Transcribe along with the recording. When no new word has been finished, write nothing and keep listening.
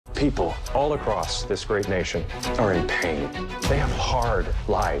People all across this great nation are in pain. They have hard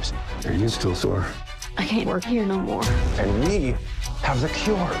lives. Are you still sore? I can't work here no more. And we have the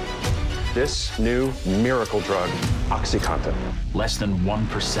cure. This new miracle drug, OxyContin. Less than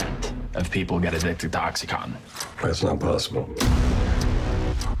 1% of people get addicted to OxyContin. That's not possible.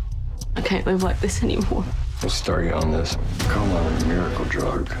 I can't live like this anymore. We'll start you on this. Call it a miracle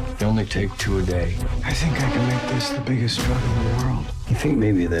drug. You only take 2 a day. I think I can make this the biggest drug in the world. You think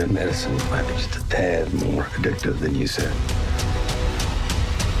maybe the medicine might be just a tad more addictive than you said?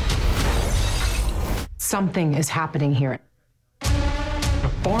 Something is happening here. A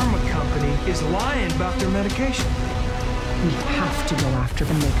pharma company is lying about their medication. We have to go after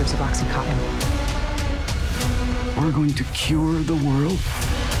the makers of OxyContin. We're going to cure the world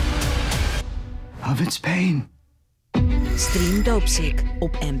of its pain. Stream Dopesick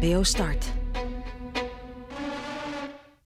op NPO Start.